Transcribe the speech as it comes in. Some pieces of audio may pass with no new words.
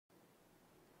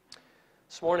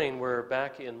This morning we're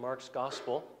back in Mark's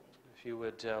Gospel. If you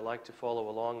would like to follow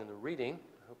along in the reading,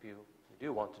 I hope you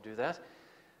do want to do that.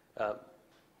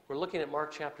 We're looking at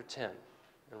Mark chapter 10,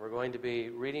 and we're going to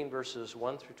be reading verses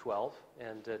 1 through 12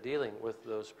 and dealing with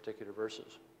those particular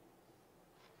verses.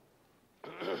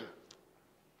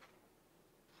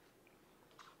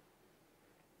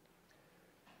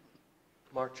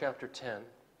 Mark chapter 10,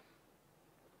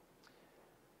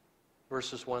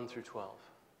 verses 1 through 12.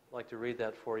 I'd like to read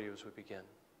that for you as we begin.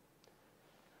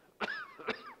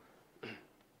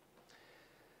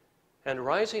 And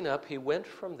rising up, he went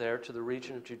from there to the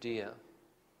region of Judea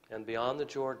and beyond the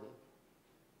Jordan.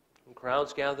 And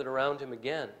crowds gathered around him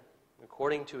again.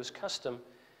 According to his custom,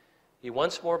 he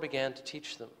once more began to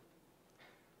teach them.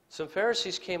 Some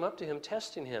Pharisees came up to him,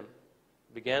 testing him,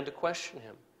 began to question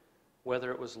him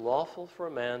whether it was lawful for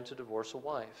a man to divorce a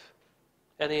wife.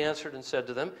 And he answered and said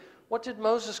to them, "What did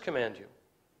Moses command you?"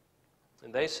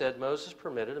 And they said, "Moses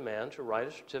permitted a man to write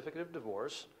a certificate of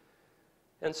divorce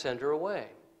and send her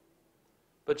away."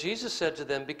 But Jesus said to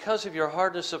them, "Because of your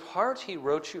hardness of heart, he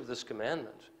wrote you this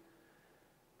commandment.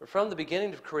 For from the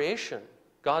beginning of creation,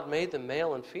 God made them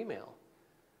male and female.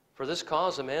 For this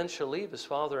cause, a man shall leave his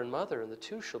father and mother, and the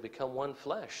two shall become one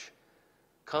flesh.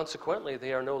 Consequently,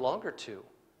 they are no longer two,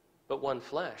 but one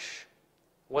flesh.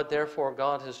 What therefore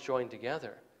God has joined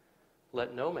together,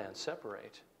 let no man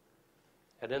separate."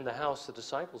 And in the house the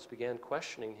disciples began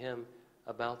questioning him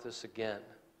about this again.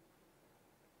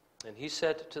 And he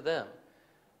said to them,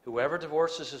 "Whoever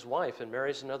divorces his wife and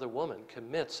marries another woman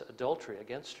commits adultery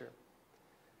against her.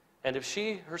 And if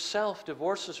she herself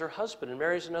divorces her husband and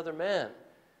marries another man,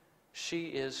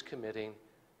 she is committing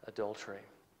adultery."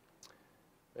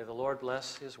 May the Lord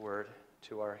bless his word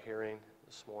to our hearing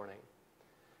this morning.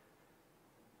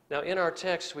 Now, in our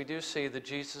text, we do see that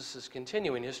Jesus is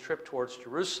continuing his trip towards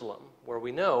Jerusalem, where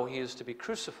we know he is to be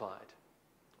crucified,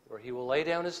 where he will lay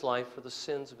down his life for the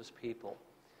sins of his people.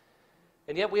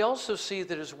 And yet we also see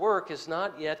that his work is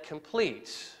not yet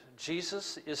complete.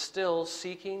 Jesus is still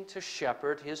seeking to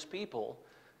shepherd his people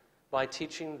by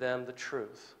teaching them the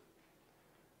truth.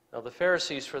 Now, the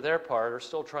Pharisees, for their part, are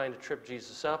still trying to trip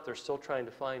Jesus up. They're still trying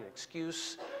to find an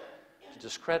excuse to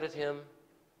discredit him,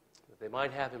 that they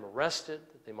might have him arrested,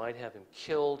 that they might have him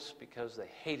killed because they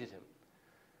hated him.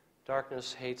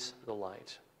 Darkness hates the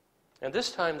light. And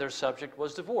this time their subject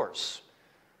was divorce.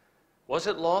 Was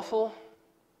it lawful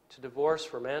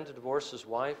for a man to divorce his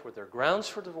wife? Were there grounds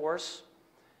for divorce?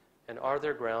 And are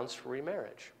there grounds for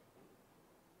remarriage?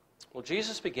 Well,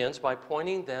 Jesus begins by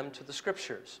pointing them to the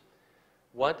Scriptures.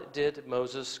 What did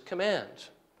Moses command?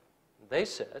 They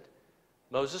said,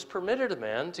 Moses permitted a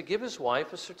man to give his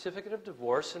wife a certificate of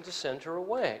divorce and to send her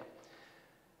away.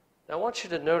 Now, I want you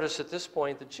to notice at this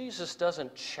point that Jesus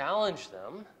doesn't challenge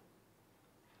them.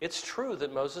 It's true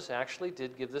that Moses actually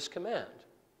did give this command.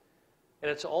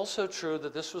 And it's also true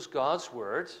that this was God's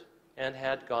word and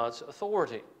had God's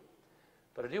authority.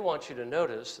 But I do want you to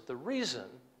notice that the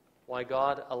reason why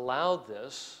God allowed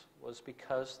this was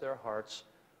because their hearts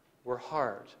were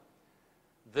hard.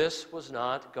 This was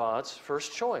not God's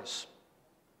first choice.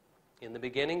 In the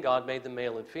beginning, God made them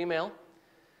male and female.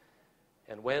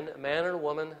 And when a man and a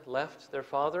woman left their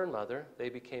father and mother, they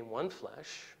became one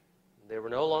flesh. They were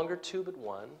no longer two but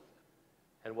one.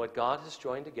 And what God has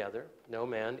joined together, no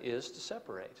man is to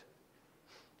separate.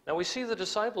 Now we see the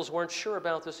disciples weren't sure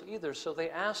about this either, so they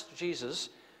asked Jesus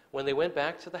when they went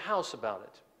back to the house about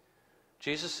it.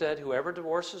 Jesus said, "Whoever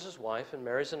divorces his wife and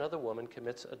marries another woman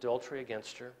commits adultery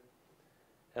against her.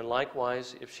 And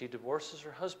likewise, if she divorces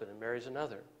her husband and marries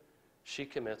another, she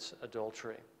commits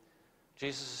adultery."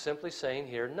 Jesus is simply saying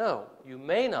here, no, you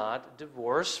may not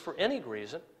divorce for any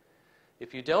reason.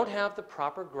 If you don't have the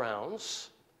proper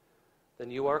grounds, then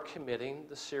you are committing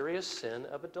the serious sin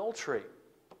of adultery.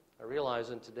 I realize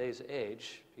in today's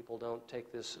age, people don't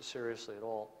take this seriously at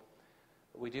all.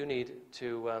 But we do need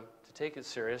to take it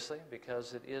seriously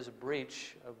because it is a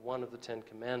breach of one of the 10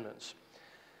 Commandments.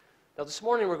 Now, this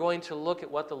morning we're going to look at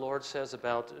what the Lord says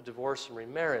about divorce and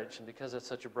remarriage. And because it's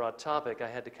such a broad topic, I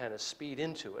had to kind of speed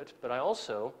into it. But I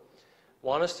also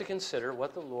want us to consider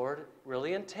what the Lord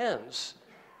really intends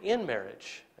in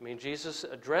marriage. I mean, Jesus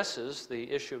addresses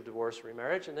the issue of divorce and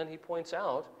remarriage, and then he points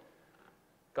out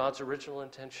God's original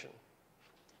intention,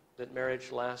 that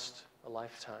marriage lasts a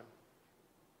lifetime.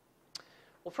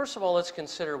 Well, first of all, let's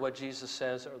consider what Jesus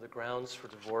says are the grounds for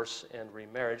divorce and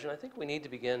remarriage. And I think we need to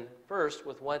begin first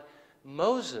with what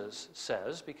Moses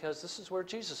says, because this is where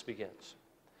Jesus begins.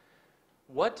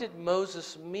 What did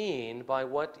Moses mean by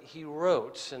what he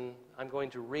wrote? And I'm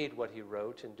going to read what he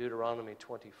wrote in Deuteronomy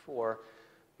 24,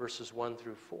 verses 1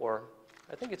 through 4.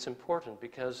 I think it's important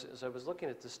because as I was looking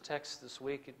at this text this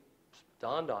week, it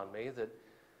dawned on me that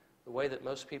the way that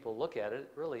most people look at it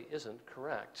really isn't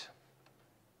correct.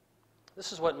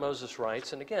 This is what Moses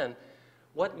writes, and again,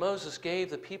 what Moses gave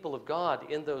the people of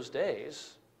God in those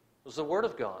days was the Word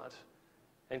of God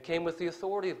and came with the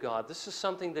authority of God. This is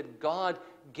something that God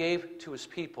gave to his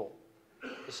people.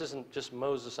 This isn't just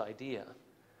Moses' idea.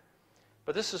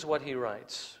 But this is what he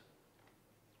writes.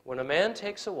 When a man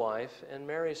takes a wife and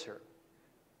marries her,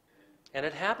 and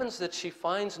it happens that she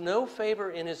finds no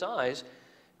favor in his eyes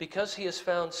because he has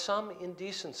found some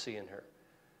indecency in her,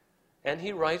 and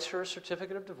he writes her a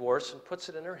certificate of divorce and puts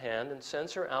it in her hand and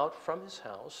sends her out from his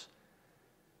house,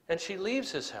 and she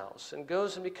leaves his house and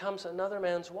goes and becomes another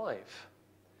man's wife.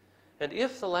 And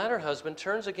if the latter husband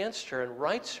turns against her and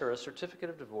writes her a certificate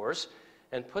of divorce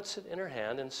and puts it in her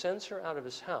hand and sends her out of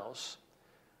his house,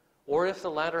 or if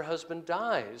the latter husband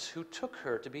dies who took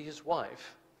her to be his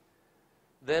wife,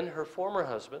 then her former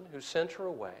husband who sent her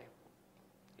away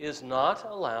is not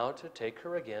allowed to take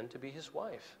her again to be his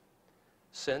wife,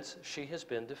 since she has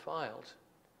been defiled.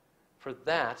 For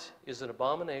that is an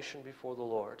abomination before the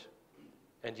Lord.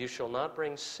 And you shall not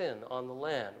bring sin on the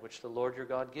land which the Lord your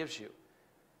God gives you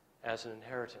as an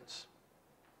inheritance.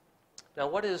 Now,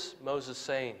 what is Moses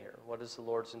saying here? What is the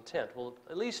Lord's intent? Well,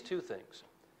 at least two things.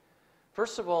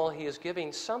 First of all, he is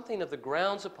giving something of the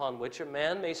grounds upon which a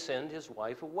man may send his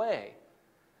wife away.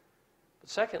 But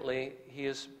secondly, he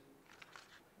is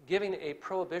giving a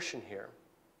prohibition here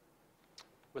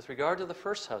with regard to the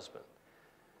first husband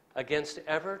against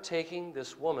ever taking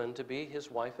this woman to be his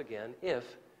wife again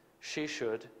if she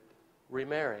should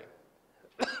remarry.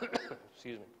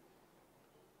 Excuse me.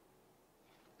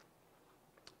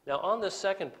 Now, on this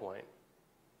second point,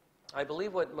 I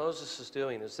believe what Moses is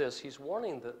doing is this. He's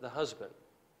warning the husband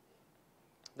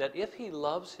that if he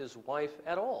loves his wife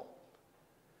at all,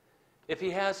 if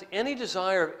he has any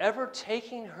desire of ever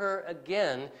taking her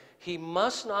again, he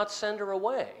must not send her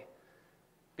away,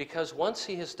 because once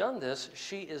he has done this,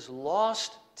 she is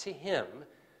lost to him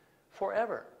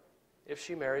forever. If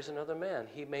she marries another man,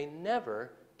 he may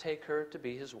never take her to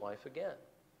be his wife again.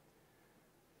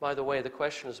 By the way, the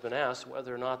question has been asked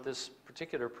whether or not this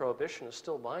particular prohibition is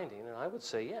still binding, and I would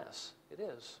say yes, it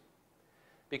is.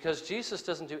 Because Jesus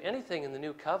doesn't do anything in the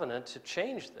new covenant to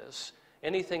change this,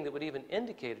 anything that would even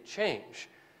indicate a change.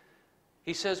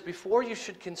 He says, before you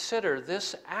should consider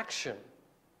this action,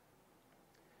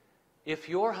 if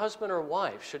your husband or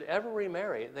wife should ever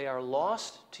remarry, they are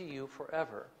lost to you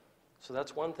forever. So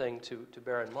that's one thing to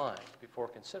bear in mind before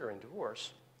considering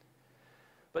divorce.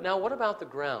 But now, what about the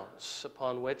grounds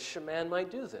upon which a man might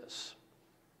do this?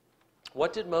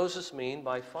 What did Moses mean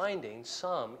by finding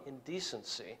some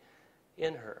indecency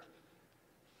in her?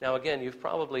 Now, again, you've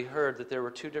probably heard that there were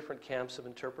two different camps of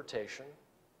interpretation.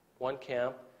 One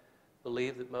camp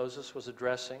believed that Moses was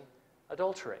addressing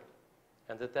adultery,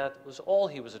 and that was all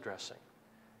he was addressing.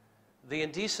 The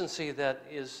indecency that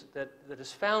is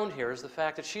found here is the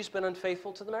fact that she's been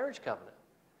unfaithful to the marriage covenant,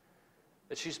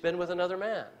 that she's been with another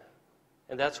man,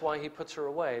 and that's why he puts her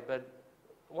away. But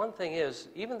one thing is,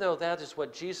 even though that is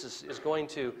what Jesus is going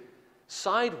to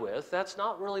side with, that's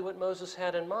not really what Moses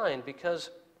had in mind,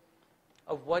 because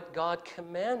of what God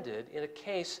commanded in a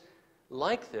case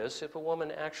like this if a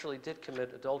woman actually did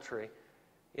commit adultery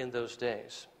in those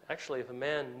days. Actually, if a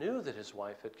man knew that his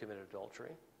wife had committed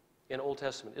adultery in Old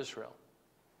Testament Israel,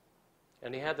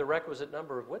 and he had the requisite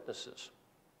number of witnesses,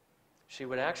 she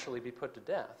would actually be put to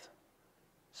death.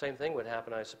 Same thing would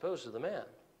happen, I suppose, to the man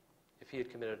if he had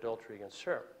committed adultery against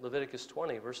her. Leviticus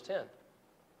 20, verse 10.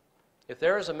 If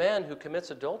there is a man who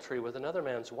commits adultery with another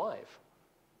man's wife,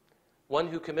 one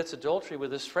who commits adultery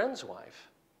with his friend's wife,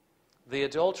 the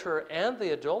adulterer and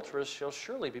the adulteress shall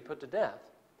surely be put to death.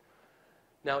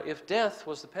 Now, if death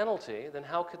was the penalty, then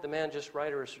how could the man just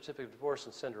write her a certificate of divorce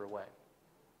and send her away?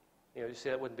 You see,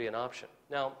 that wouldn't be an option.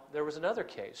 Now, there was another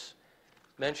case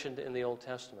mentioned in the Old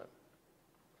Testament.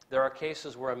 There are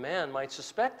cases where a man might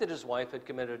suspect that his wife had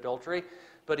committed adultery,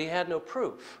 but he had no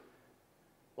proof.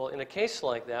 Well, in a case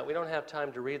like that, we don't have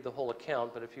time to read the whole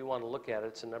account, but if you want to look at it,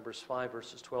 it's in Numbers 5,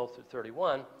 verses 12 through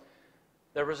 31.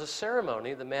 There was a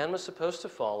ceremony the man was supposed to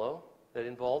follow that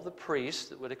involved the priest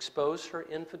that would expose her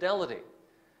infidelity.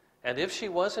 And if she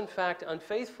was, in fact,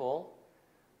 unfaithful,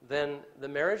 then the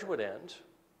marriage would end.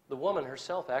 The woman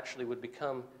herself actually would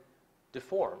become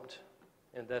deformed,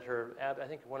 and that I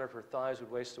think one of her thighs would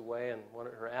waste away and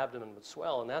her abdomen would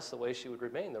swell, and that's the way she would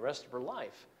remain the rest of her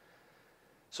life.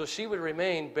 So she would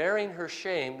remain bearing her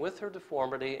shame with her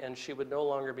deformity, and she would no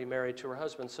longer be married to her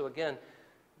husband. So again,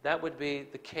 that would be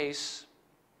the case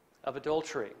of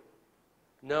adultery.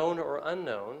 Known or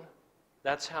unknown,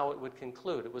 That's how it would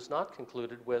conclude. It was not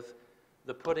concluded with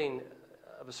the putting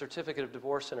of a certificate of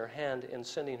divorce in her hand and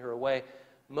sending her away.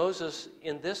 Moses,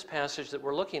 in this passage that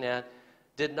we're looking at,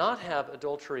 did not have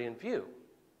adultery in view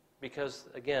because,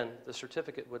 again, the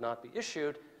certificate would not be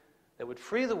issued that would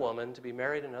free the woman to be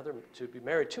married to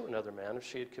another man if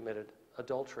she had committed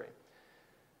adultery.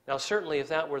 Now, certainly, if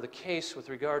that were the case with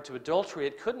regard to adultery,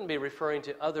 it couldn't be referring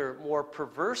to other more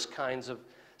perverse kinds of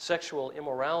sexual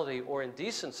immorality or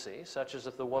indecency, such as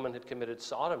if the woman had committed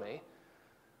sodomy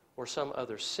or some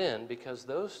other sin, because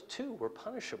those too were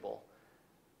punishable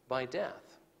by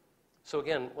death. So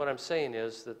again, what I'm saying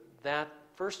is that that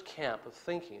first camp of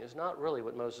thinking is not really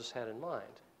what Moses had in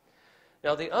mind.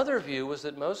 Now, the other view was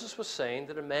that Moses was saying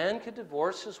that a man could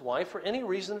divorce his wife for any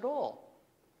reason at all.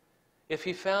 If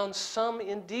he found some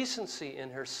indecency in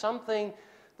her, something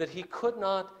that he could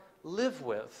not live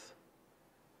with,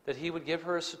 that he would give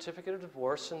her a certificate of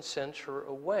divorce and send her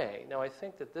away. Now, I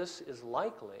think that this is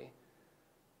likely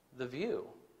the view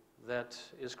that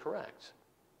is correct.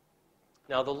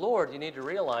 Now, the Lord, you need to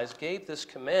realize, gave this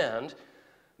command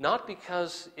not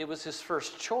because it was his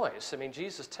first choice. I mean,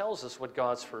 Jesus tells us what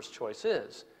God's first choice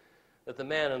is, that the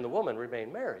man and the woman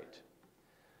remain married.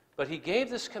 But he gave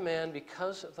this command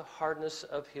because of the hardness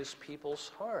of his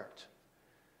people's heart.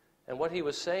 And what he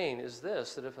was saying is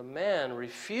this, that if a man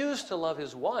refused to love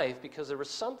his wife because there was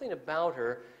something about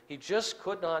her he just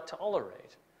could not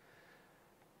tolerate,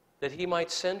 that he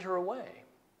might send her away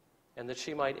and that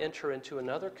she might enter into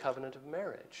another covenant of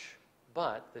marriage,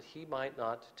 but that he might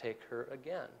not take her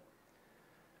again.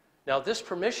 Now, this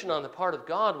permission on the part of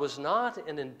God was not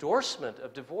an endorsement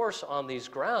of divorce on these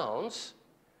grounds,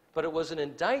 but it was an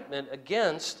indictment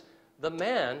against the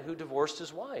man who divorced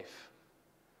his wife.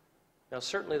 Now,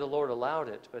 certainly the Lord allowed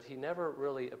it, but he never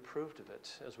really approved of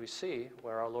it, as we see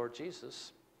where our Lord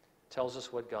Jesus tells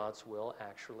us what God's will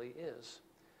actually is.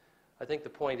 I think the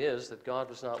point is that God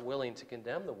was not willing to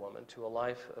condemn the woman to a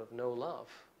life of no love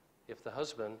if the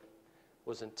husband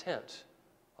was intent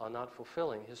on not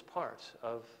fulfilling his part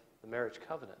of the marriage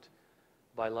covenant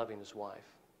by loving his wife.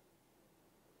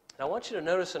 Now, I want you to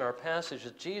notice in our passage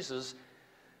that Jesus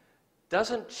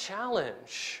doesn't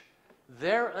challenge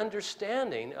their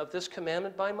understanding of this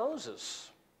commandment by Moses.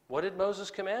 What did Moses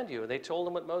command you? And they told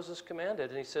him what Moses commanded,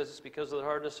 and he says it's because of the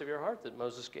hardness of your heart that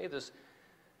Moses gave this.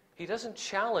 He doesn't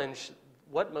challenge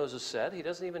what Moses said. He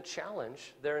doesn't even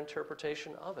challenge their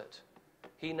interpretation of it.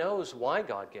 He knows why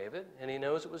God gave it, and he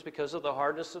knows it was because of the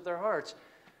hardness of their hearts.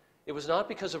 It was not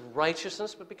because of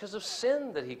righteousness, but because of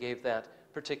sin that he gave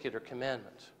that particular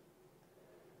commandment.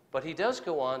 But he does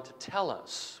go on to tell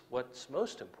us what's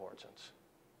most important,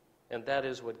 and that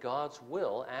is what God's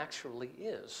will actually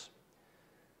is.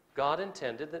 God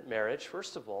intended that marriage,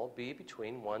 first of all, be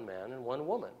between one man and one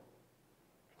woman.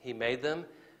 He made them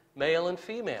male and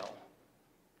female.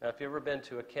 Now, if you've ever been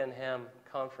to a Ken Ham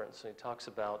conference and he talks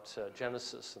about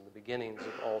Genesis and the beginnings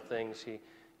of all things,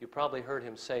 you probably heard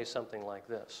him say something like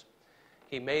this.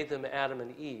 He made them Adam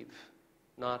and Eve,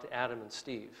 not Adam and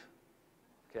Steve.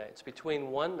 Okay, it's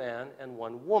between one man and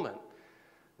one woman.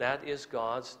 That is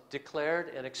God's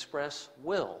declared and express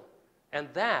will. And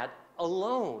that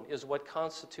alone is what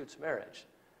constitutes marriage.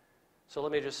 So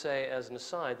let me just say as an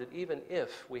aside that even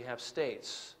if we have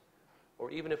states, or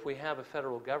even if we have a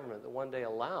federal government that one day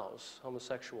allows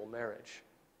homosexual marriage,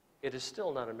 it is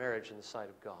still not a marriage in the sight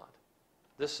of God.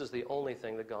 This is the only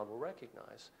thing that God will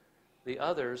recognize. The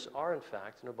others are, in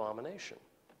fact, an abomination.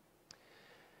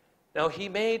 Now, he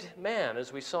made man,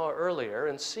 as we saw earlier,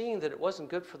 and seeing that it wasn't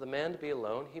good for the man to be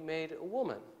alone, he made a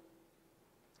woman.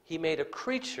 He made a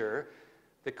creature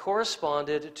that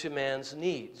corresponded to man's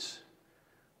needs,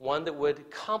 one that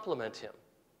would complement him,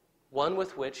 one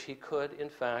with which he could, in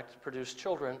fact, produce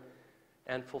children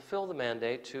and fulfill the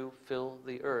mandate to fill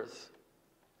the earth.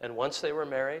 And once they were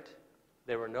married,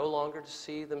 they were no longer to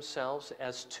see themselves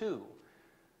as two,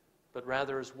 but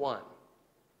rather as one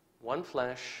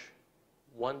flesh,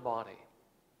 one body.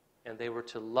 And they were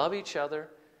to love each other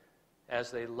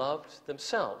as they loved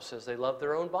themselves, as they loved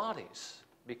their own bodies,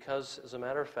 because, as a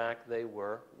matter of fact, they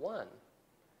were one.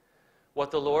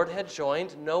 What the Lord had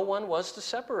joined, no one was to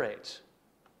separate.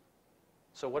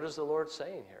 So what is the Lord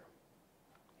saying here?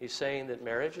 He's saying that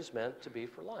marriage is meant to be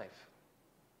for life.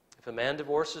 If a man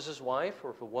divorces his wife,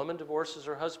 or if a woman divorces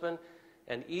her husband,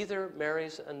 and either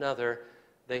marries another,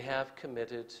 they have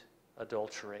committed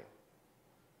adultery.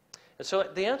 And so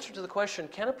the answer to the question,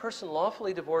 can a person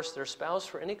lawfully divorce their spouse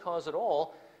for any cause at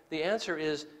all? The answer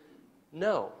is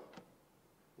no.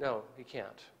 No, he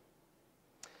can't.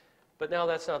 But now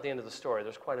that's not the end of the story.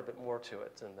 There's quite a bit more to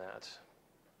it than that.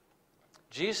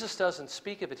 Jesus doesn't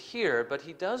speak of it here, but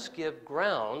he does give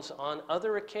grounds on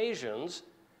other occasions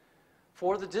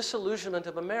for the disillusionment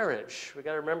of a marriage. We've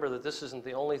got to remember that this isn't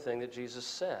the only thing that Jesus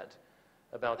said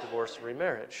about divorce and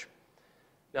remarriage.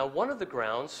 Now, one of the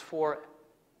grounds for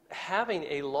having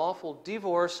a lawful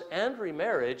divorce and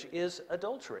remarriage is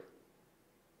adultery.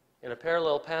 In a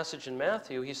parallel passage in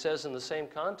Matthew, he says in the same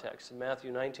context, in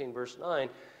Matthew 19, verse 9,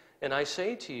 "And I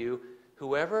say to you,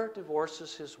 whoever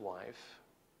divorces his wife,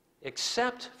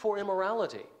 except for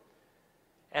immorality,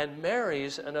 and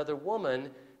marries another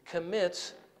woman,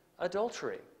 commits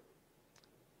adultery."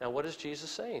 Now, what is Jesus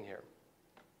saying here?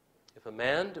 If a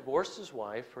man divorced his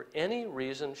wife for any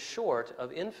reason short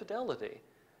of infidelity,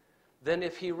 then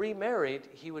if he remarried,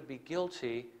 he would be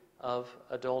guilty of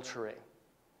adultery.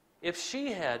 If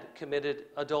she had committed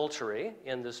adultery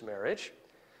in this marriage,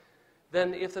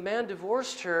 then if the man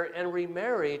divorced her and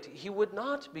remarried, he would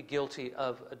not be guilty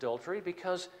of adultery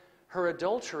because her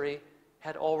adultery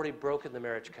had already broken the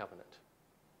marriage covenant.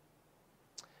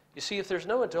 You see, if there's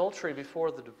no adultery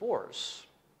before the divorce,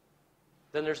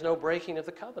 then there's no breaking of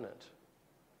the covenant.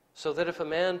 So that if a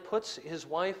man puts his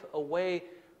wife away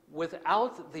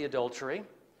without the adultery,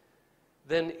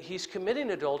 then he's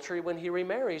committing adultery when he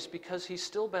remarries because he's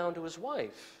still bound to his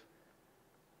wife.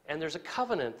 And there's a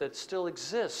covenant that still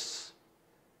exists.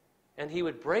 And he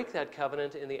would break that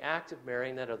covenant in the act of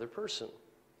marrying that other person.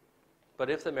 But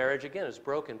if the marriage, again, is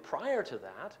broken prior to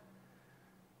that,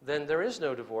 then there is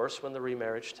no divorce when the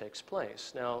remarriage takes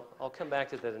place. Now, I'll come back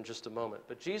to that in just a moment.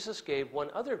 But Jesus gave one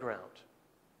other ground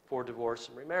for divorce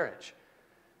and remarriage.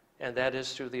 And that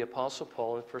is through the Apostle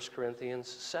Paul in 1 Corinthians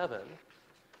 7,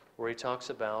 where he talks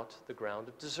about the ground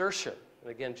of desertion. And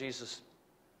again, Jesus,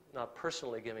 not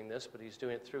personally giving this, but he's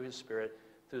doing it through his Spirit,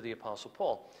 through the Apostle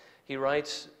Paul. He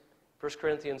writes, 1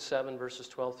 Corinthians 7, verses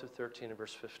 12 through 13 and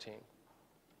verse 15.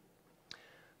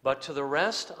 "But to the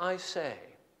rest I say,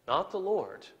 not the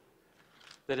Lord,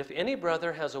 that if any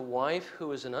brother has a wife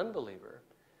who is an unbeliever,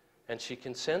 and she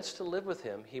consents to live with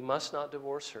him, he must not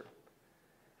divorce her.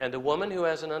 And a woman who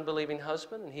has an unbelieving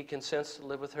husband, and he consents to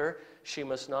live with her, she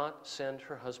must not send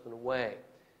her husband away.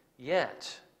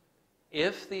 Yet,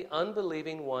 if the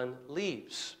unbelieving one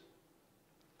leaves,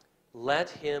 let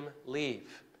him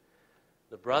leave.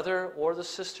 The brother or the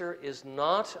sister is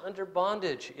not under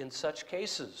bondage in such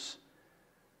cases,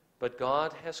 but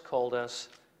God has called us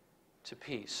to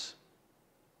peace."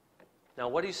 Now,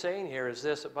 what he's saying here is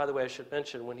this. By the way, I should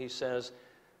mention, when he says,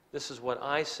 "This is what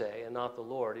I say and not the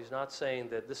Lord," he's not saying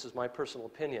that this is my personal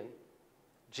opinion.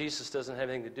 Jesus doesn't have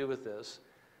anything to do with this.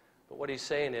 But what he's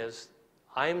saying is,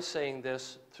 I'm saying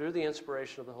this through the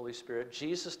inspiration of the Holy Spirit.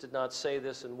 Jesus did not say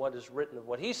this in what is written of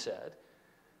what he said,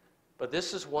 but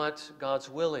this is what God's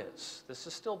will is. This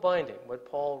is still binding. What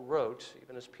Paul wrote,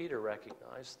 even as Peter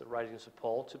recognized the writings of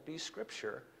Paul to be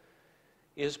Scripture,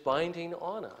 is binding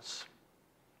on us.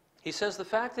 He says the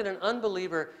fact that an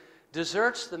unbeliever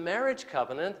deserts the marriage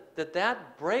covenant,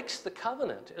 that breaks the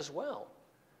covenant as well.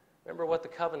 Remember what the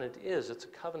covenant is. It's a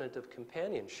covenant of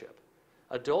companionship.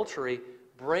 Adultery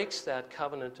breaks that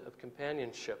covenant of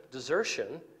companionship.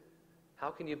 Desertion,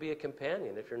 how can you be a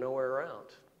companion if you're nowhere around?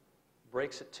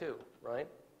 Breaks it too, right?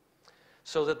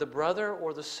 So that the brother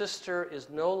or the sister is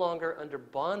no longer under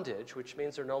bondage, which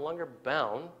means they're no longer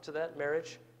bound to that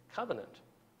marriage covenant.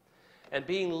 And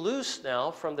being loose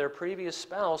now from their previous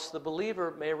spouse, the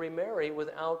believer may remarry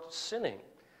without sinning.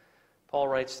 Paul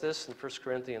writes this in 1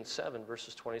 Corinthians 7,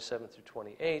 verses 27 through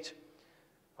 28.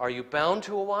 "Are you bound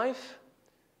to a wife?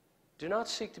 Do not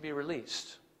seek to be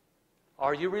released.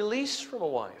 Are you released from a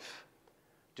wife?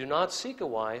 Do not seek a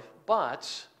wife,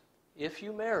 but if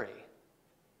you marry,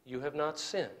 you have not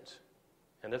sinned.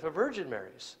 And if a virgin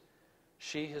marries,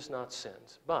 she has not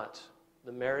sinned. But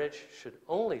the marriage should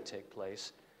only take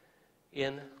place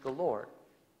in the Lord."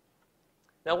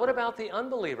 Now, what about the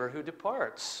unbeliever who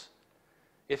departs?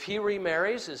 If he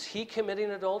remarries, is he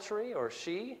committing adultery or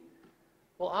she?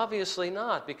 Well, obviously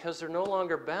not, because they're no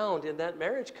longer bound in that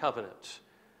marriage covenant.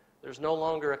 There's no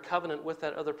longer a covenant with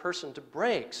that other person to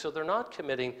break, so they're not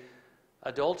committing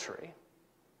adultery.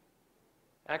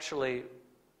 Actually,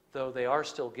 though, they are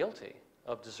still guilty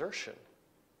of desertion,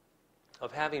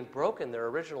 of having broken their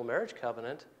original marriage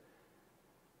covenant,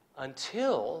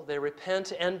 until they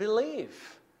repent and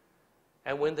believe.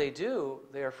 And when they do,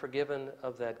 they are forgiven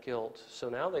of that guilt. So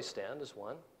now they stand as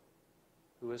one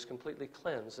who is completely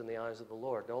cleansed in the eyes of the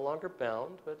Lord, no longer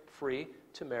bound, but free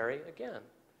to marry again.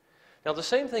 Now, the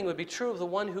same thing would be true of the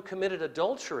one who committed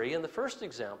adultery in the first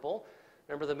example.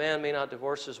 Remember, the man may not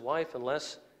divorce his wife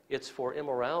unless it's for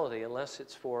immorality, unless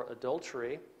it's for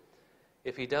adultery.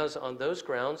 If he does on those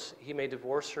grounds, he may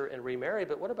divorce her and remarry.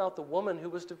 But what about the woman who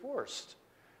was divorced?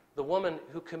 The woman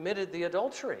who committed the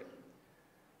adultery?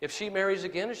 If she marries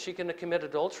again, is she going to commit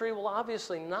adultery? Well,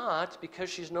 obviously not, because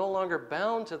she's no longer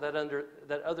bound to that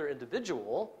other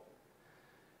individual.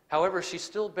 However, she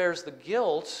still bears the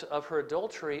guilt of her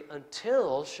adultery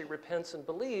until she repents and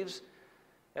believes,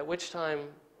 at which time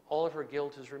all of her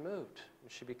guilt is removed,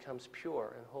 and she becomes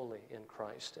pure and holy in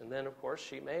Christ. And then, of course,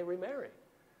 she may remarry,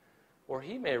 or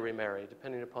he may remarry,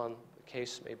 depending upon the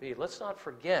case may be. Let's not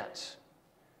forget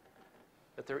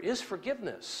that there is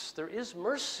forgiveness, there is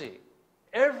mercy.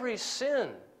 Every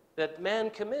sin that man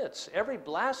commits, every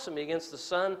blasphemy against the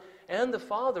Son and the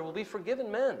Father will be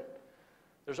forgiven men.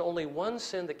 There's only one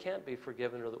sin that can't be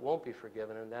forgiven or that won't be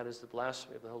forgiven, and that is the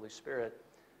blasphemy of the Holy Spirit,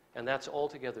 and that's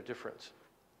altogether different.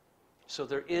 So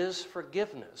there is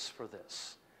forgiveness for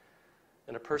this,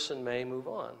 and a person may move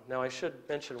on. Now, I should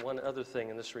mention one other thing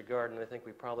in this regard, and I think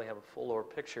we probably have a fuller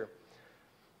picture.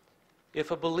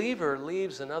 If a believer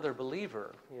leaves another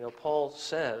believer, Paul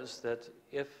says that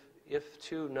if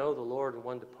two know the Lord and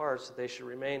one departs, that they should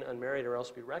remain unmarried or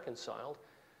else be reconciled.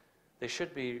 They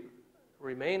should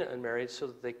remain unmarried so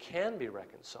that they can be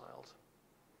reconciled.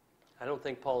 I don't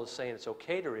think Paul is saying it's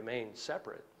okay to remain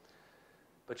separate,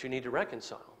 but you need to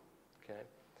reconcile. Okay?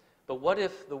 But what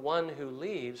if the one who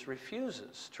leaves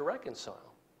refuses to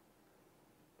reconcile?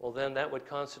 Well, then that would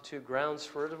constitute grounds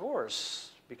for a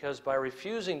divorce, because by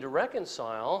refusing to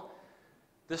reconcile,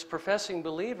 this professing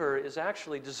believer is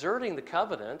actually deserting the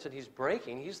covenant, and he's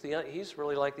breaking. He's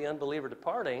really like the unbeliever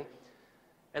departing.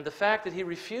 And the fact that he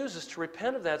refuses to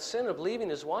repent of that sin of leaving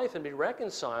his wife and be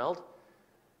reconciled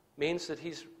means that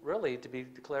he's really to be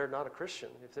declared not a Christian.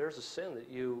 If there's a sin that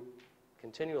you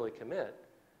continually commit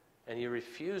and you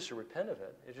refuse to repent of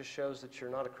it, it just shows that you're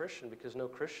not a Christian, because no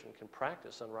Christian can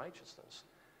practice unrighteousness.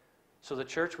 So the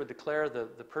church would declare the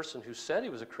person who said he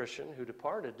was a Christian, who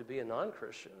departed, to be a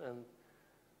non-Christian, and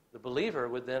the believer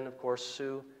would then, of course,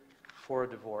 sue for a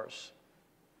divorce.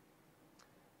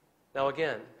 Now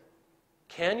again,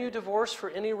 can you divorce for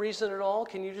any reason at all?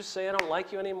 Can you just say, I don't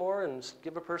like you anymore, and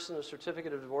give a person a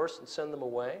certificate of divorce and send them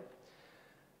away?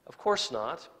 Of course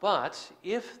not. But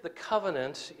if the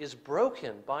covenant is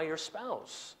broken by your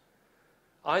spouse,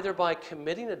 either by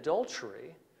committing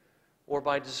adultery or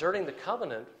by deserting the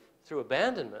covenant through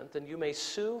abandonment, then you may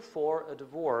sue for a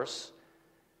divorce.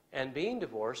 And being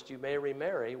divorced, you may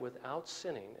remarry without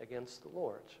sinning against the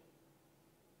Lord.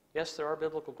 Yes, there are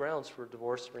biblical grounds for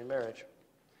divorce and remarriage.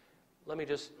 Let me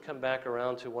just come back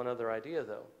around to one other idea,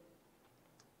 though.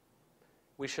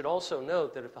 We should also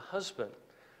note that if a husband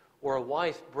or a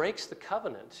wife breaks the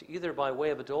covenant, either by way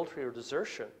of adultery or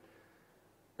desertion,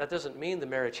 that doesn't mean the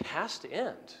marriage has to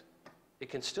end. It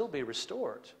can still be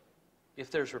restored.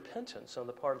 If there's repentance on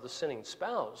the part of the sinning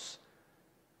spouse,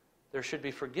 there should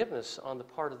be forgiveness on the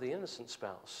part of the innocent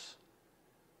spouse.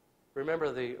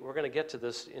 Remember, we're going to get to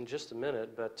this in just a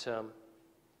minute, but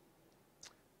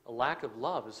a lack of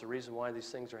love is the reason why these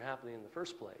things are happening in the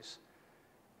first place.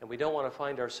 And we don't want to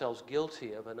find ourselves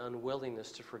guilty of an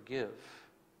unwillingness to forgive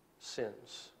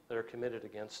sins that are committed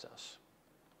against us.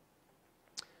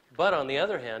 But on the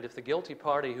other hand, if the guilty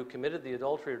party who committed the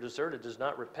adultery or deserted does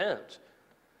not repent,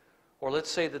 or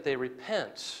let's say that they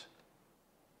repent,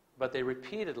 but they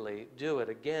repeatedly do it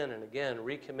again and again,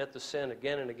 recommit the sin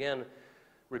again and again,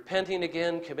 repenting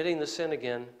again, committing the sin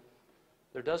again,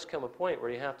 there does come a point where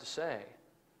you have to say,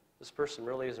 this person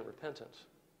really isn't repentant.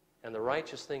 And the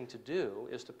righteous thing to do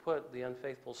is to put the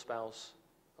unfaithful spouse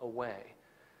away.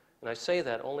 And I say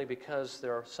that only because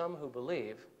there are some who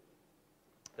believe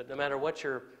that no matter what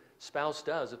your spouse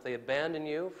does, if they abandon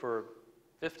you for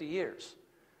 50 years,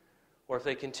 or if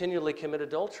they continually commit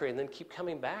adultery and then keep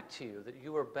coming back to you, that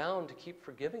you are bound to keep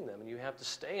forgiving them and you have to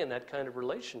stay in that kind of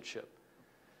relationship.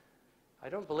 I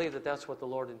don't believe that that's what the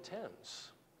Lord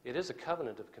intends. It is a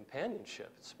covenant of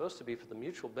companionship. It's supposed to be for the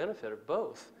mutual benefit of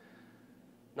both,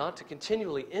 not to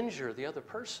continually injure the other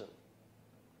person.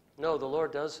 No, the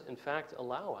Lord does, in fact,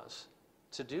 allow us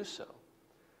to do so.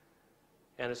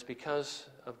 And it's because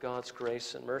of God's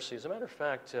grace and mercy. As a matter of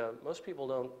fact, most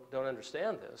people don't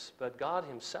understand this, but God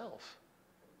himself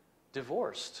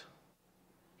divorced.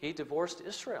 He divorced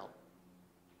Israel.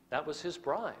 That was his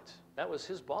bride. That was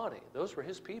his body. Those were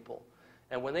his people.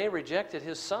 And when they rejected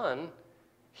his son,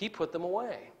 he put them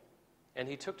away. And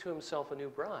he took to himself a new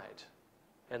bride.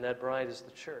 And that bride is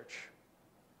the church.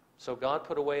 So God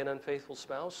put away an unfaithful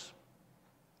spouse.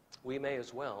 We may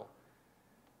as well,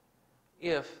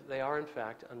 if they are in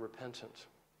fact unrepentant.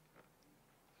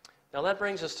 Now that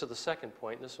brings us to the second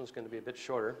point. This one's going to be a bit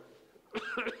shorter.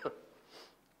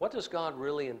 What does God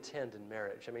really intend in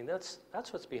marriage? I mean, that's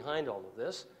what's behind all of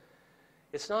this.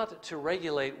 It's not to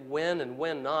regulate when and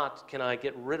when not can I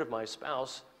get rid of my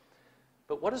spouse,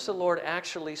 but what is the Lord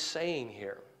actually saying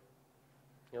here?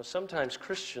 You know, sometimes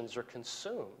Christians are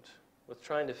consumed with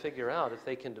trying to figure out if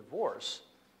they can divorce,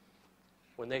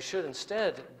 when they should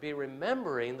instead be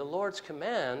remembering the Lord's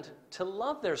command to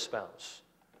love their spouse.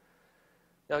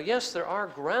 Now, yes, there are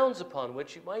grounds upon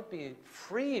which you might be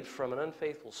freed from an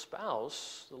unfaithful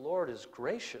spouse. The Lord is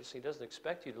gracious. He doesn't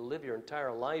expect you to live your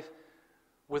entire life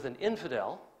with an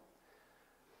infidel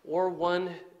or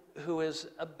one who has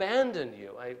abandoned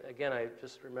you. I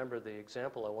just remember the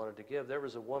example I wanted to give. There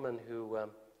was a woman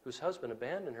whose husband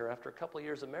abandoned her after a couple of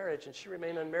years of marriage, and she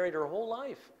remained unmarried her whole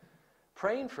life,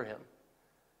 praying for him.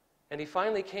 And he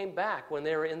finally came back when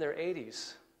they were in their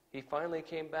 80s. He finally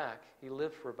came back. He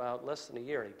lived for about less than a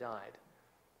year, and he died.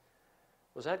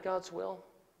 Was that God's will?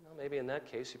 Well, maybe in that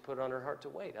case, he put it on her heart to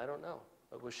wait. I don't know.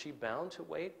 But was she bound to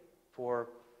wait for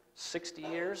 60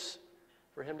 years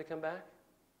for him to come back?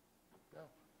 No,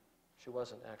 she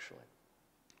wasn't actually.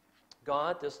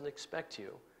 God doesn't expect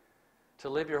you to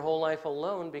live your whole life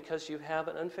alone because you have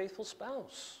an unfaithful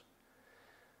spouse.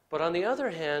 But on the other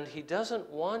hand, he doesn't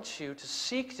want you to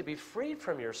seek to be freed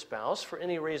from your spouse for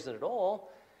any reason at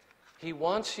all. He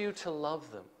wants you to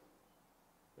love them.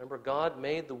 Remember, God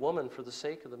made the woman for the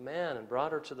sake of the man and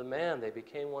brought her to the man. They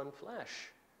became one flesh.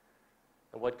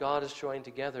 And what God has joined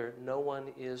together, no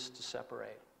one is to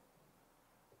separate.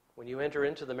 When you enter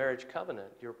into the marriage covenant,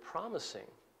 you're promising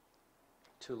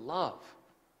to love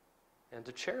and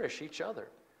to cherish each other.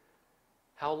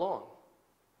 How long?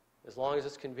 As long as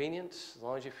it's convenient? As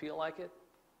long as you feel like it?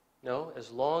 No, as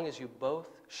long as you both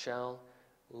shall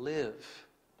live.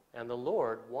 And the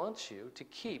Lord wants you to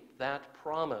keep that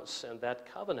promise and that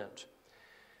covenant.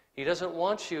 He doesn't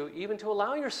want you even to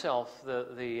allow yourself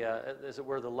as it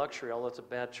were, the luxury, although it's a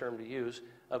bad term to use,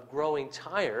 of growing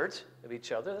tired of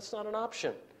each other. That's not an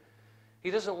option. He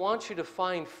doesn't want you to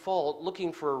find fault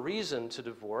looking for a reason to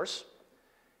divorce.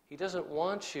 He doesn't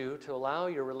want you to allow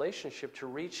your relationship to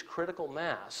reach critical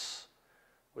mass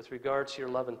with regard to your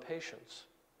love and patience,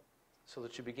 so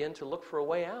that you begin to look for a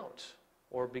way out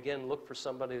or begin to look for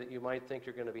somebody that you might think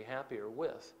you're going to be happier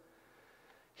with.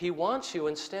 He wants you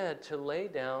instead to lay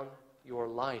down your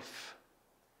life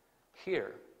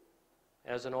here,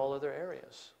 as in all other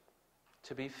areas,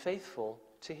 to be faithful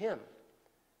to him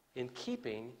in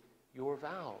keeping your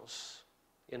vows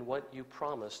in what you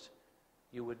promised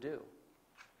you would do.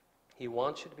 He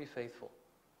wants you to be faithful.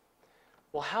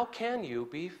 Well, how can you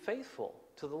be faithful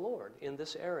to the Lord in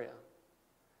this area?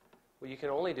 Well, you can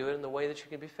only do it in the way that you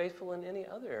can be faithful in any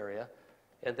other area,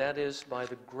 and that is by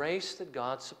the grace that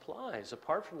God supplies.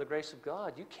 Apart from the grace of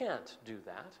God, you can't do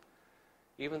that.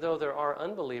 Even though there are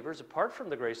unbelievers, apart from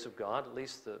the grace of God, at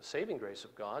least the saving grace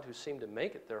of God, who seem to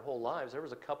make it their whole lives. There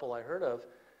was a couple I heard of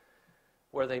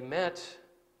where they met.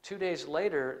 2 days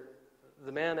later,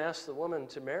 the man asked the woman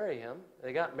to marry him.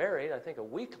 They got married, I think, a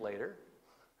week later,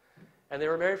 and they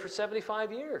were married for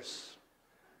 75 years.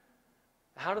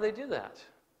 How do they do that?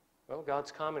 Well,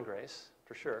 God's common grace,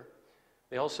 for sure.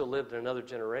 They also lived in another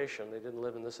generation. They didn't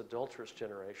live in this adulterous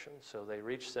generation, so they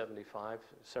reached 75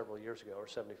 several years ago, or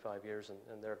 75 years,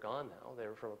 and they're gone now. They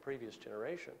were from a previous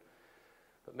generation.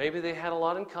 But maybe they had a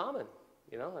lot in common.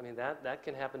 You know, I mean, that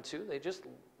can happen too. They just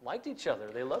liked each other.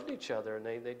 They loved each other, and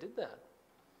they did that.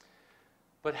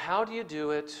 But how do you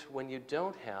do it when you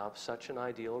don't have such an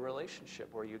ideal relationship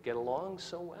where you get along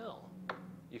so well?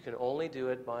 You can only do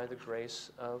it by the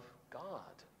grace of God.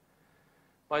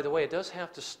 By the way, it does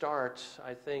have to start,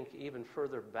 I think, even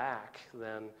further back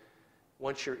than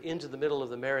once you're into the middle of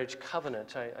the marriage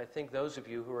covenant. I think those of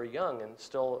you who are young and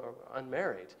still are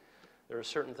unmarried, there are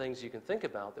certain things you can think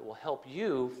about that will help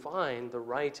you find the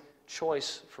right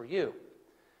choice for you.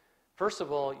 First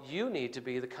of all, you need to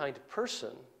be the kind of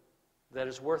person that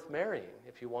is worth marrying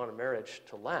if you want a marriage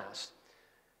to last.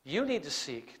 You need to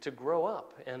seek to grow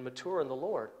up and mature in the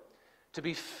Lord, to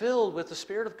be filled with the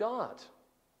Spirit of God,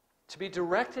 to be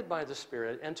directed by the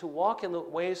Spirit, and to walk in the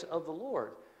ways of the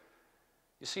Lord.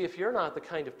 You see, if you're not the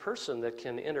kind of person that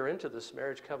can enter into this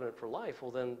marriage covenant for life,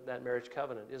 well, then that marriage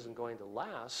covenant isn't going to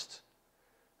last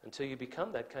until you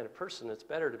become that kind of person. It's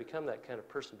better to become that kind of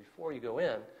person before you go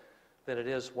in than it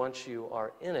is once you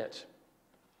are in it.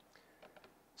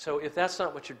 So if that's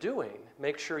not what you're doing,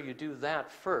 make sure you do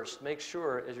that first. Make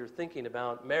sure, as you're thinking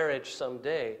about marriage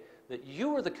someday, that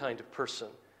you are the kind of person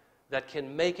that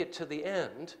can make it to the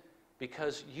end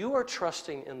because you are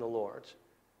trusting in the Lord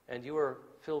and you are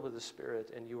filled with the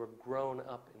Spirit and you are grown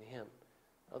up in Him.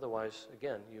 Otherwise,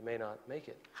 again, you may not make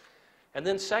it. And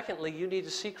then secondly, you need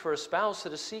to seek for a spouse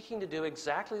that is seeking to do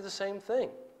exactly the same thing,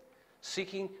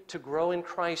 seeking to grow in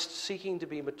Christ, seeking to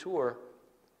be mature.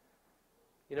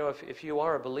 You know, if you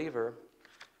are a believer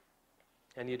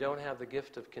and you don't have the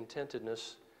gift of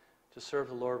contentedness to serve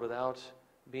the Lord without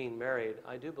being married,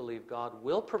 I do believe God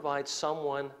will provide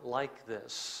someone like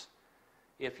this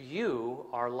if you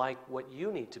are like what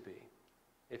you need to be.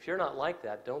 If you're not like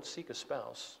that, don't seek a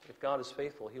spouse. If God is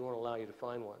faithful, He won't allow you to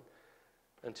find one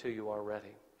until you are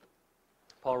ready.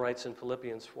 Paul writes in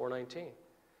Philippians 4:19,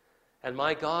 "And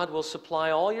my God will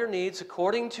supply all your needs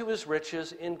according to His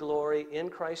riches in glory in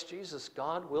Christ Jesus."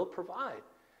 God will provide.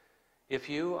 If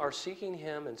you are seeking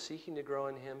Him and seeking to grow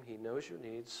in Him, He knows your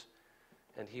needs,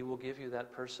 and He will give you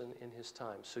that person in His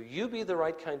time. So you be the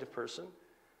right kind of person,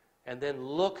 and then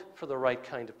look for the right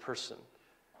kind of person.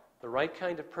 The right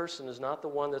kind of person is not the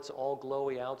one that's all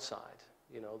glowy outside,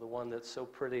 you know, the one that's so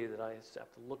pretty that I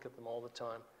have to look at them all the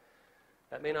time.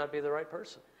 That may not be the right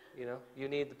person, you know. You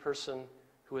need the person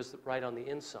who is right on the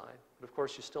inside. But of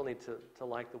course, you still need to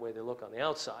like the way they look on the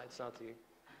outside. It's not the,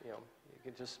 you know, you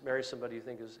can just marry somebody you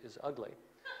think is ugly.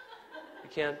 You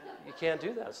can't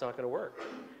do that. It's not going to work.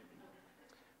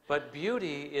 But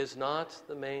beauty is not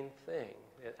the main thing.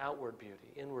 Outward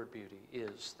beauty, inward beauty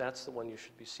is. That's the one you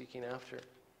should be seeking after.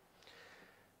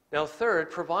 Now third,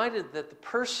 provided that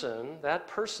that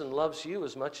person loves you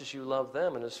as much as you love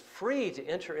them and is free to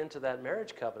enter into that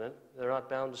marriage covenant, they're not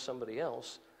bound to somebody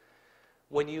else.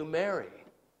 When you marry,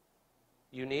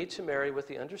 you need to marry with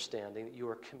the understanding that you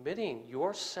are committing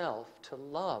yourself to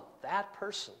love that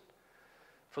person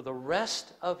for the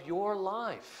rest of your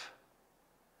life.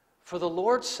 For the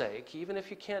Lord's sake, even if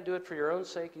you can't do it for your own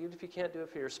sake, even if you can't do it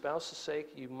for your spouse's sake,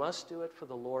 you must do it for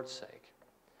the Lord's sake.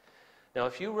 Now,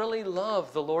 if you really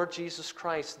love the Lord Jesus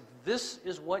Christ, this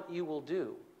is what you will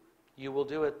do. You will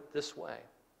do it this way.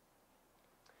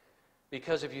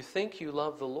 Because if you think you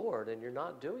love the Lord and you're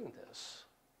not doing this,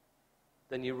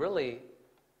 then you really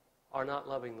are not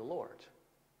loving the Lord.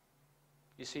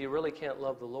 You see, you really can't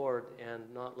love the Lord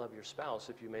and not love your spouse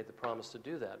if you made the promise to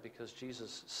do that, because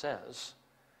Jesus says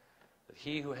that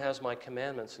he who has my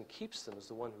commandments and keeps them is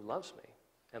the one who loves me.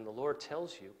 And the Lord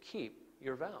tells you, keep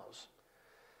your vows.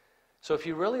 So if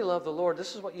you really love the Lord,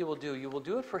 this is what you will do. You will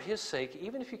do it for His sake,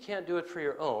 even if you can't do it for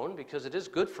your own, because it is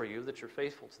good for you that you're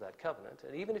faithful to that covenant.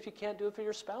 And even if you can't do it for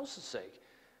your spouse's sake,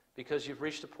 because you've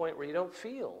reached a point where you don't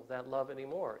feel that love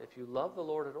anymore. If you love the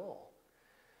Lord at all,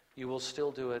 you will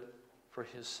still do it for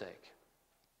His sake.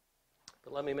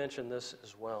 But let me mention this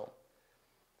as well.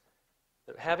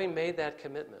 That having made that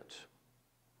commitment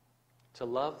to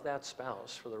love that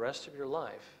spouse for the rest of your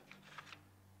life,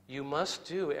 you must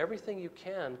do everything you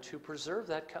can to preserve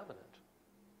that covenant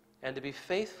and to be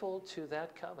faithful to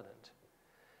that covenant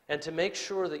and to make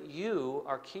sure that you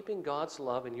are keeping God's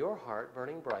love in your heart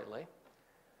burning brightly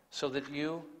so that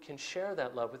you can share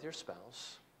that love with your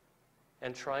spouse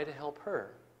and try to help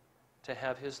her to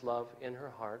have His love in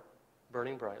her heart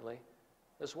burning brightly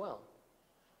as well.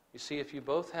 You see, if you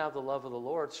both have the love of the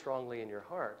Lord strongly in your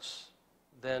hearts,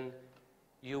 then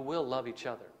you will love each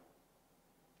other.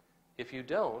 If you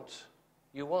don't,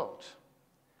 you won't.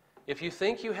 If you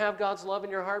think you have God's love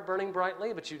in your heart burning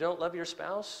brightly, but you don't love your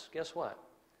spouse, guess what?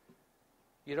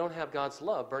 You don't have God's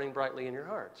love burning brightly in your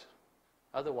heart.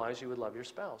 Otherwise, you would love your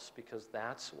spouse, because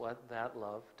that's what that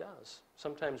love does.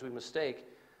 Sometimes we mistake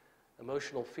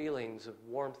emotional feelings of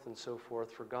warmth and so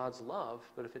forth for God's love,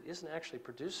 but if it isn't actually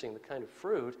producing the kind of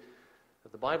fruit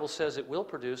that the Bible says it will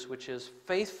produce, which is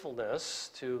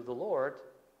faithfulness to the Lord,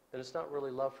 then it's not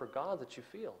really love for God that you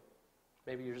feel.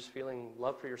 Maybe you're just feeling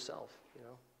love for yourself, you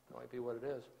know. That might be what it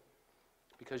is.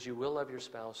 Because you will love your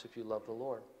spouse if you love the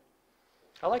Lord.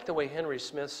 I like the way Henry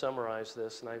Smith summarized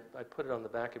this, and I put it on the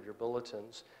back of your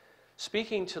bulletins.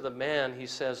 Speaking to the man, he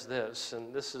says this,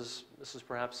 and this is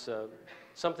perhaps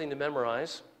something to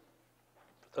memorize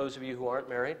for those of you who aren't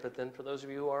married, but then for those of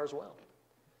you who are as well.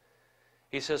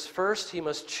 He says, first he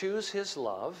must choose his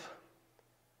love,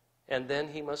 and then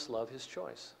he must love his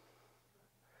choice.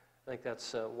 I think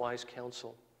that's wise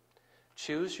counsel.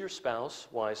 Choose your spouse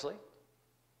wisely,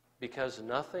 because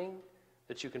nothing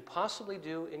that you can possibly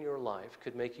do in your life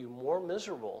could make you more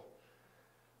miserable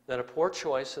than a poor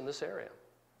choice in this area,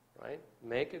 right?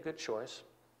 Make a good choice.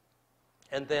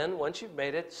 And then, once you've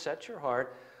made it, set your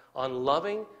heart on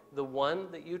loving the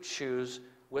one that you choose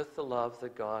with the love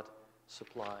that God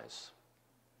supplies.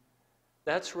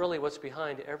 That's really what's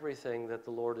behind everything that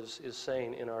the Lord is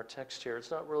saying in our text here. It's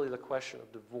not really the question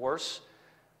of divorce.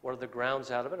 What are the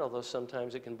grounds out of it? Although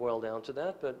sometimes it can boil down to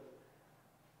that. But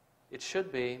it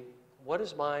should be, what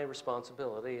is my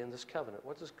responsibility in this covenant?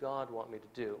 What does God want me to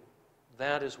do?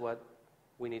 That is what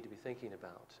we need to be thinking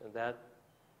about. And that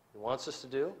He wants us to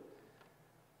do.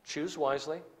 Choose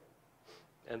wisely,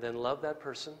 and then love that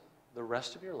person the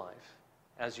rest of your life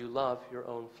as you love your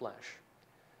own flesh.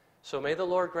 So may the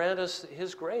Lord grant us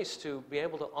His grace to be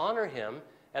able to honor Him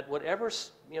at whatever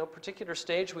particular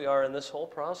stage we are in this whole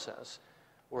process,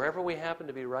 wherever we happen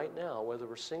to be right now, whether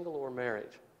we're single or married.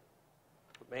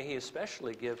 But may He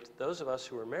especially give to those of us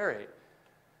who are married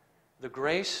the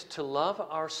grace to love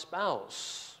our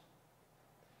spouse,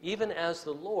 even as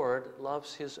the Lord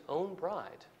loves His own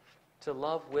bride, to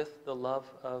love with the love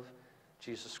of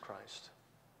Jesus Christ.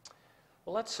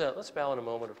 Well, let's bow in a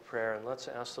moment of prayer, and let's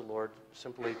ask the Lord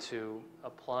simply to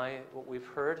apply what we've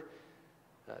heard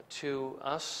to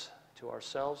us, to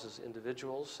ourselves as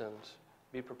individuals, and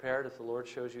be prepared if the Lord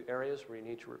shows you areas where you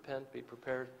need to repent, be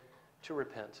prepared to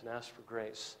repent and ask for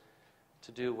grace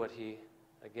to do what He,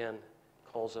 again,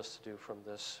 calls us to do from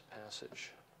this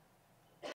passage.